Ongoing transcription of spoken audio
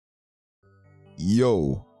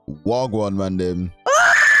Yo, wagwan man them.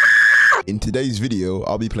 In today's video,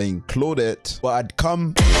 I'll be playing Claudette, but I'd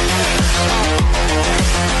come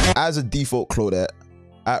as a default Claudette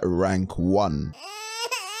at rank 1.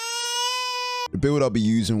 The build I'll be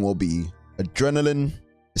using will be Adrenaline,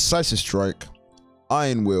 Decisive Strike,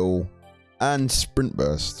 Iron Will, and Sprint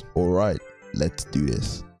Burst. Alright, let's do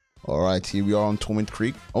this. Alright, here we are on Torment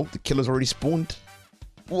Creek. Oh, the killer's already spawned.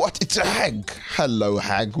 What? It's a hag. Hello,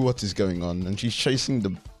 hag. What is going on? And she's chasing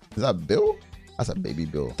the... Is that Bill? That's a baby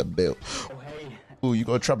Bill. The Bill. Oh, hey. Ooh, you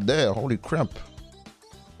got a trap there. Holy crap.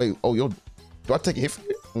 Wait, oh, yo. Do I take a hit for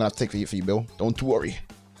you? I'm gonna have to take a hit for you, Bill. Don't worry.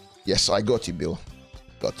 Yes, I got you, Bill.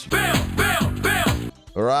 Got you. Bill!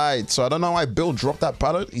 Alright, so I don't know why Bill dropped that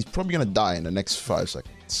pallet. He's probably gonna die in the next 5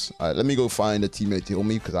 seconds. Alright, let me go find a teammate to heal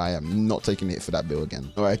me because I am not taking a hit for that Bill again.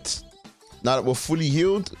 Alright. Now that we're fully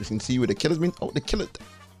healed, you can see where the killer's been. Oh, the killer.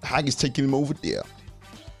 Hag is taking him over there.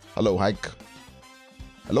 Hello, Hag.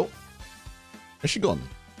 Hello? Where's she gone?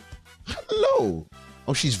 Hello.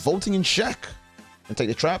 Oh, she's vaulting in shack. And take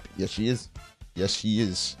the trap? Yes, she is. Yes, she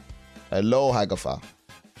is. Hello, Hagafa.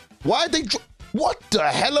 Why are they... What the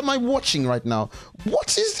hell am I watching right now?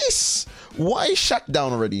 What is this? Why is shack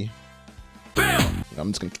down already? Bam! I'm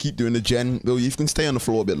just going to keep doing the gen. Bill, you can stay on the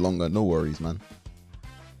floor a bit longer. No worries, man.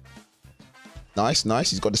 Nice, nice.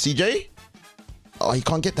 He's got the CJ. Oh, he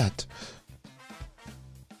can't get that.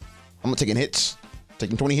 I'm not taking hits.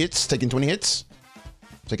 Taking 20 hits. Taking 20 hits.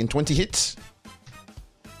 Taking 20 hits.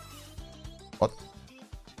 What?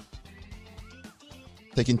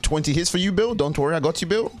 Taking 20 hits for you, Bill. Don't worry, I got you,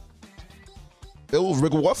 Bill. Bill,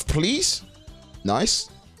 wriggle off, please.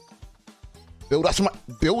 Nice. Bill, that's my...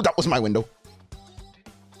 Bill, that was my window.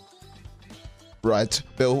 Right.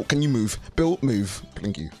 Bill, can you move? Bill, move.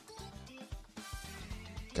 Thank you.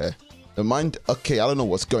 Okay. Never mind. Okay, I don't know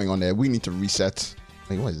what's going on there. We need to reset.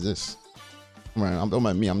 Wait, what is this? Man, don't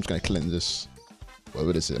mind me. I'm just gonna cleanse this.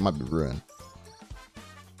 Whatever this is, it might be ruined.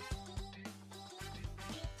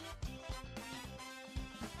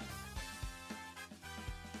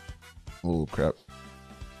 Oh crap!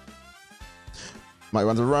 Might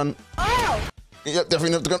want to run. Oh! Yep,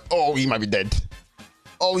 definitely have to go. Oh, he might be dead.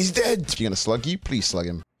 Oh, he's dead. Is he gonna slug you? Please slug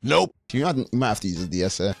him. Nope. You might have to use the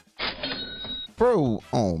DS here. Bro,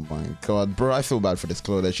 oh my god, bro, I feel bad for this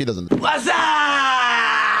Claudette. She doesn't. What's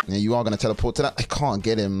up? Yeah, you are gonna teleport to that. I can't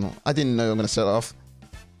get him. I didn't know I'm gonna set off.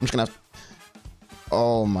 I'm just gonna have...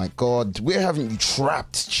 Oh my god, we're having you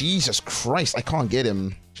trapped. Jesus Christ, I can't get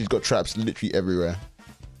him. She's got traps literally everywhere.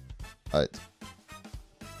 Alright.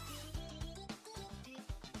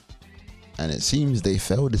 And it seems they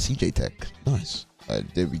failed the CJ tech. Nice.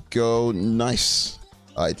 Alright, there we go. Nice.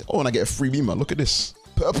 Alright. Oh, and I get a free beamer. Look at this.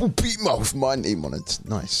 Purple beamer with my name on it.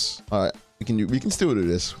 Nice. All right, we can still do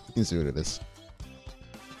this. We can still do this.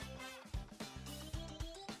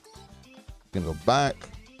 Gonna go back.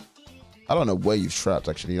 I don't know where you've trapped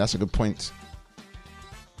actually. That's a good point.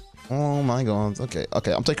 Oh my god. Okay,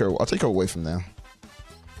 okay. I'll take her away from there.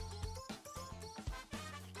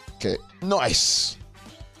 Okay, nice.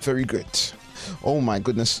 Very good. Oh my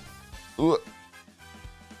goodness. Ooh.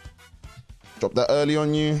 Drop that early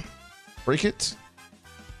on you. Break it.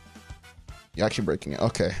 You're actually breaking it.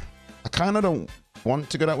 Okay. I kind of don't want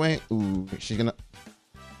to go that way. Ooh, she's gonna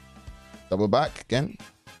double back again.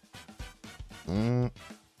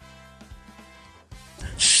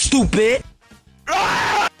 Stupid.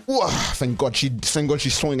 Ah! Thank God she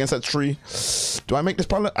swung against that tree. Do I make this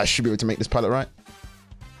pallet? I should be able to make this pallet, right?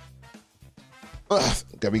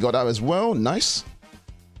 There we got that as well. Nice.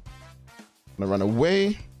 I'm gonna run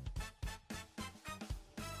away.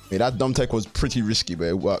 Yeah, that dumb tech was pretty risky, but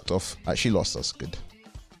it worked off. She lost us. Good.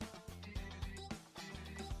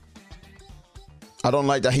 I don't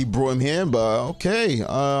like that he brought him here, but okay.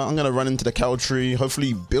 I'm going to run into the cow tree.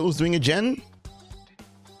 Hopefully, Bill's doing a gen.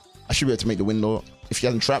 I should be able to make the window. If she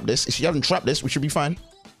hasn't trapped this. If she hasn't trapped this, we should be fine.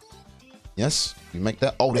 Yes, we make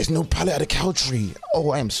that. Oh, there's no pallet at the cow tree.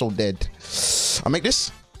 Oh, I am so dead. I make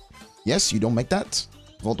this. Yes, you don't make that.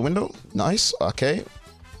 Vault the window. Nice. Okay.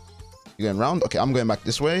 You're going round? Okay, I'm going back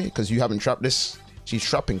this way because you haven't trapped this. She's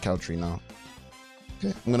trapping cow tree now.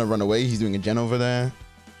 Okay, I'm gonna run away. He's doing a gen over there.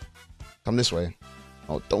 Come this way.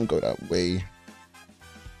 Oh, don't go that way.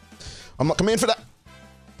 I'm not coming in for that.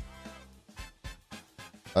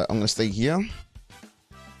 I'm gonna stay here.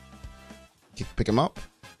 Pick him up.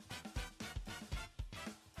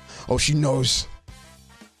 Oh, she knows.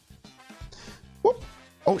 Whoop.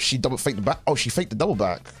 Oh, she double faked the back. Oh, she faked the double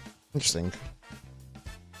back. Interesting.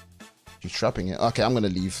 She's trapping it. Okay, I'm gonna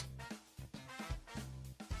leave.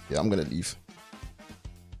 Yeah, I'm gonna leave.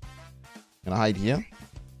 Gonna hide here.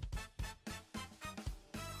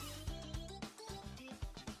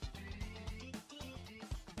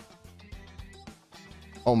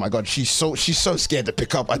 Oh my God, she's so scared to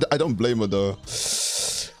pick up. I don't blame her though.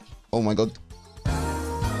 Oh my God.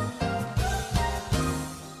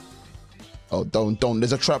 Oh, don't.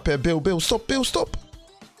 There's a trap here. Bill, stop, Bill, stop.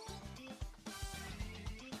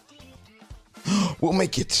 We'll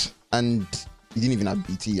make it. And he didn't even have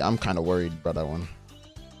BT. I'm kind of worried about that one.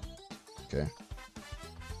 Okay.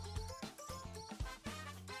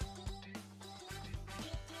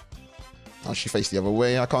 Oh, she faced the other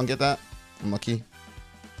way. I can't get that. I'm lucky.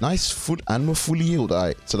 Nice foot, and we're fully healed. All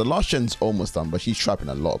right. So the last gen's almost done, but she's trapping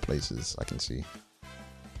a lot of places. I can see.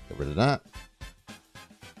 Get rid of that.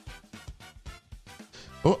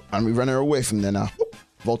 Oh, and we ran her away from there now.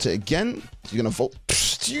 Vault it again. She's gonna vault.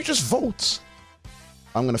 Psst, you just vault.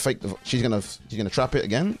 I'm gonna fake the. She's gonna trap it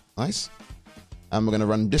again. Nice. And we're gonna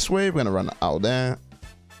run this way. We're gonna run out there.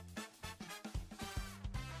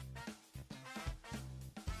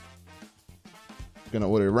 We're gonna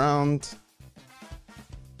order around.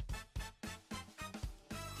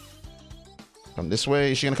 Come this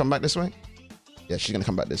way. Is she gonna come back this way? Yeah, she's gonna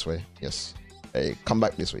come back this way. Yes. Hey, come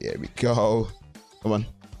back this way. Here we go. Come on.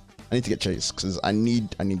 I need to get chased because I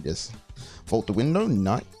need this. Vault the window.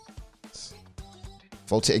 Nice.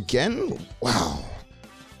 Vault it again. Wow.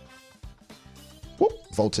 Whoop.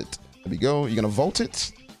 Vault it. There we go. You're gonna vault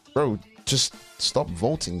it? Bro, just stop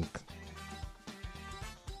vaulting.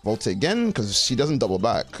 Vault it again because she doesn't double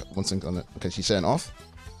back once on it. Okay, she's setting off.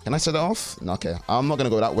 Can I set it off? No, okay. I'm not gonna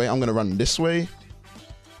go that way. I'm gonna run this way.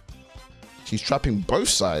 She's trapping both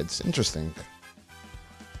sides. Interesting.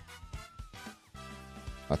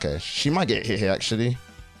 Okay, she might get hit here actually.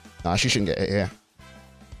 Nah, she shouldn't get hit here.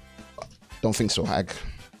 Don't think so, Hag.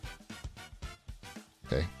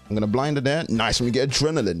 Okay, I'm gonna blind her there. Nice, when we get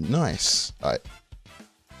adrenaline. Nice. All right.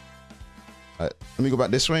 Let me go back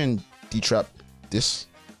this way and detrap this.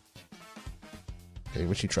 Okay,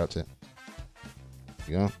 where she trapped it? There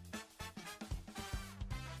you go.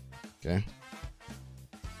 Okay.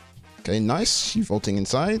 Okay, nice. She's vaulting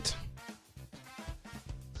inside.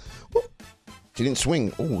 Woo. She didn't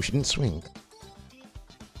swing. Oh, she didn't swing.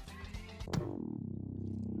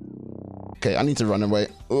 Okay, I need to run away.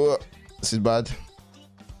 This is bad.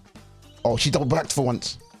 Oh, she double backed for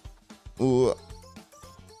once.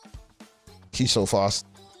 She's so fast.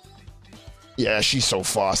 Yeah, she's so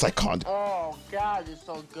fast. I can't. Oh, God, you're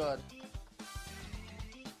so good.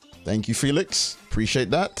 Thank you, Felix. Appreciate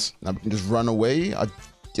that. Now we can just run away.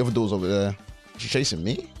 The other door's over there. Is she chasing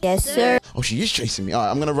me? Yes, sir. Oh, she is chasing me. All right,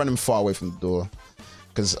 I'm going to run him far away from the door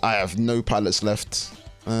because I have no pilots left.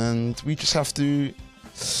 And we just have to...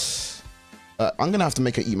 I'm going to have to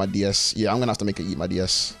make her eat my DS. Yeah, I'm going to have to make her eat my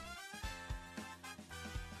DS.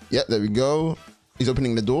 Yeah, there we go. He's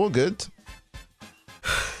opening the door. Good.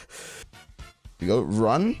 Here we go.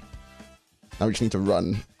 Run. Now we just need to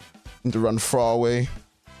run. Need to run far away.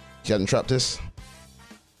 She hadn't trapped this.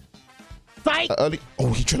 Fight! Early.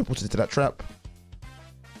 Oh, he teleported into that trap.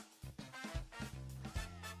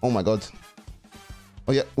 Oh my God.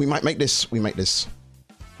 Oh yeah, we might make this. We make this.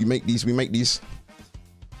 We make these. We make these.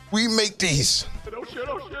 We make these. Oh shit,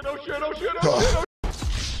 oh shit, oh shit, oh shit, oh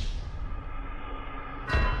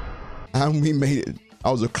shit. And we made it.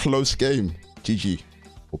 That was a close game. GG.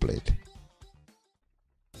 Well played.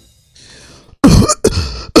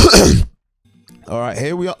 All right,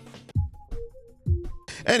 here we are.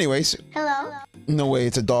 Anyways. Hello. No way,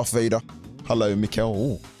 it's a Darth Vader. Hello,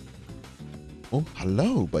 Mikkel. Oh,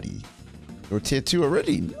 hello, buddy. You're a tier 2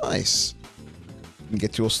 already. Nice. You can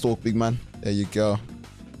get your stalk, big man. There you go.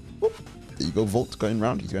 Whoop. There you go, Volt going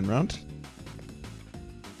round. He's going round.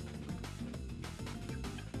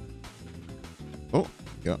 Oh,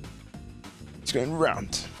 yeah. He's going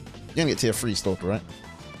round. You're gonna get tier 3 stalker, right?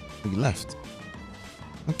 He left.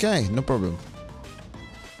 Okay, no problem.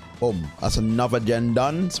 Boom. That's another gen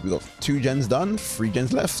done. So we got 2 gens done, 3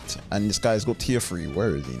 gens left. And this guy's got tier 3.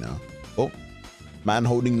 Where is he now? Oh, man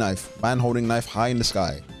holding knife. Man holding knife high in the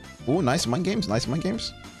sky. Oh, nice mind games. Nice mind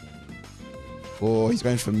games. Oh, he's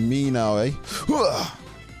going for me now, eh?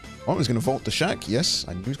 Oh, he's going to vault the shack. Yes,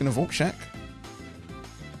 I knew he was going to vault shack.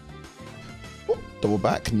 Oh, double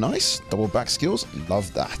back. Nice. Double back skills.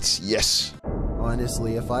 Love that. Yes.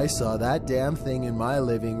 Honestly, if I saw that damn thing in my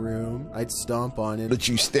living room, I'd stomp on it. But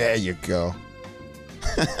you, there you go.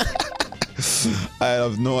 I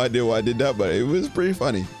have no idea why I did that, but it was pretty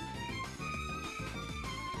funny.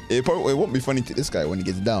 It won't be funny to this guy when he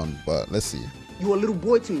gets down, but let's see. You a little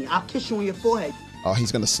boy to me. I'll kiss you on your forehead. Oh,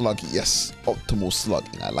 he's gonna slug. Yes, optimal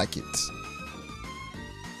slugging. I like it.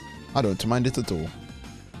 I don't mind it at all.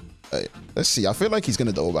 Hey, let's see. I feel like he's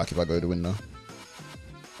gonna double back if I go to the window.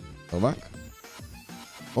 Double back.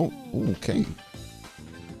 Oh, okay.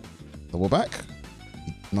 Double back.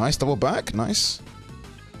 He Nice, double back, nice.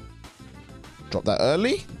 Drop that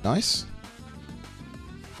early, nice.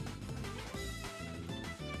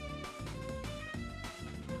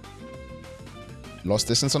 Lost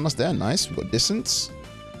distance on us there, nice. We got distance.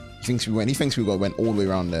 He thinks we went all the way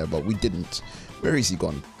around there, but we didn't. Where is he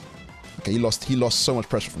gone? Okay, he lost so much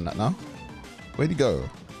pressure from that now. Where'd he go?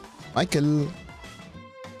 Michael.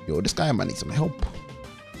 Yo, this guy might need some help.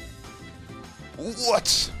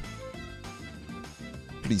 What?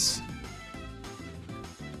 Please.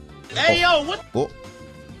 Hey, yo, what? Oh,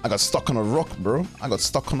 I got stuck on a rock, bro. I got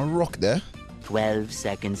stuck on a rock there. 12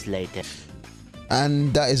 seconds later.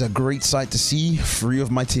 And that is a great sight to see. 3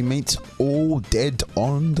 of my teammates all dead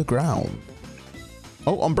on the ground.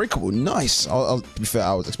 Oh, unbreakable. Nice. To be fair,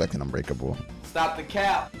 I was expecting unbreakable. Stop the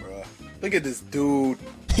cap, bro. Look at this dude.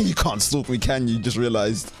 You can't stalk me, can you? Just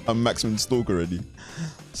realized I'm maximum stalk already.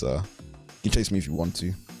 So, you can chase me if you want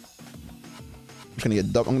to. I'm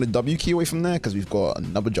gonna W key away from there because we've got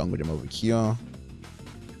another jungle gem over here.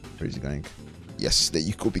 Where is he going? Yes, there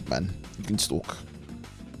you go, big man. You can stalk.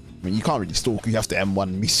 I mean, you can't really stalk. You have to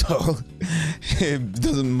M1 me, so it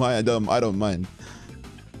doesn't mind. I don't mind.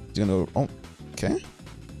 He's gonna. Oh, okay.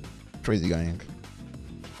 Where is he going?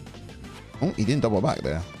 Oh, he didn't double back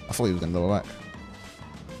there. I thought he was gonna double back.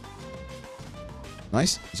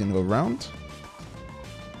 Nice. He's gonna go around.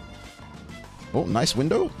 Oh, nice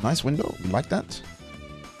window. Nice window. We like that.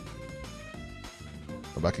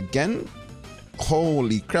 Go back again.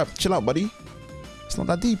 Holy crap. Chill out, buddy. It's not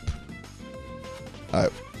that deep.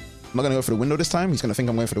 Alright. I'm not gonna go for the window this time. He's gonna think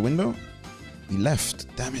I'm going for the window. He left.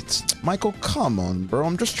 Damn it. Michael, come on, bro.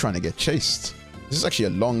 I'm just trying to get chased. This is actually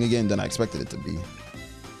a longer game than I expected it to be.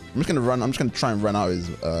 I'm just gonna try and run out his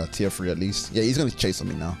tier 3 at least. Yeah, he's gonna chase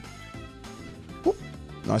me now. Whoop.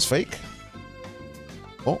 Nice fake.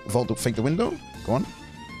 Oh, Vault to fake the window. Go on.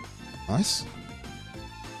 Nice.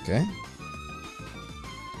 Okay.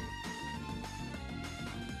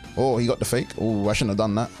 Oh, he got the fake. Oh, I shouldn't have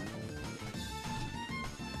done that.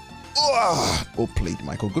 Oh, well played,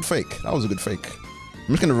 Michael. Good fake. That was a good fake.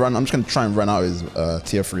 I'm just gonna try and run out his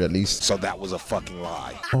tier 3 at least. So that was a fucking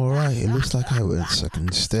lie. Alright, it looks like I went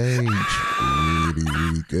second stage. Really,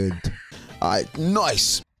 really good. Alright,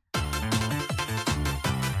 nice.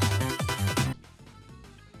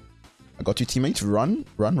 I got you, teammates. Run.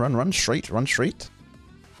 Straight, run straight.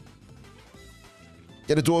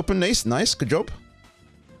 Get the door open, Ace. Nice, good job.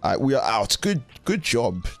 Alright, we are out. Good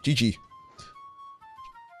job. GG.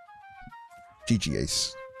 GG,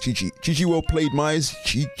 Ace. GG. GG, well played, Mize.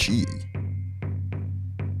 GG.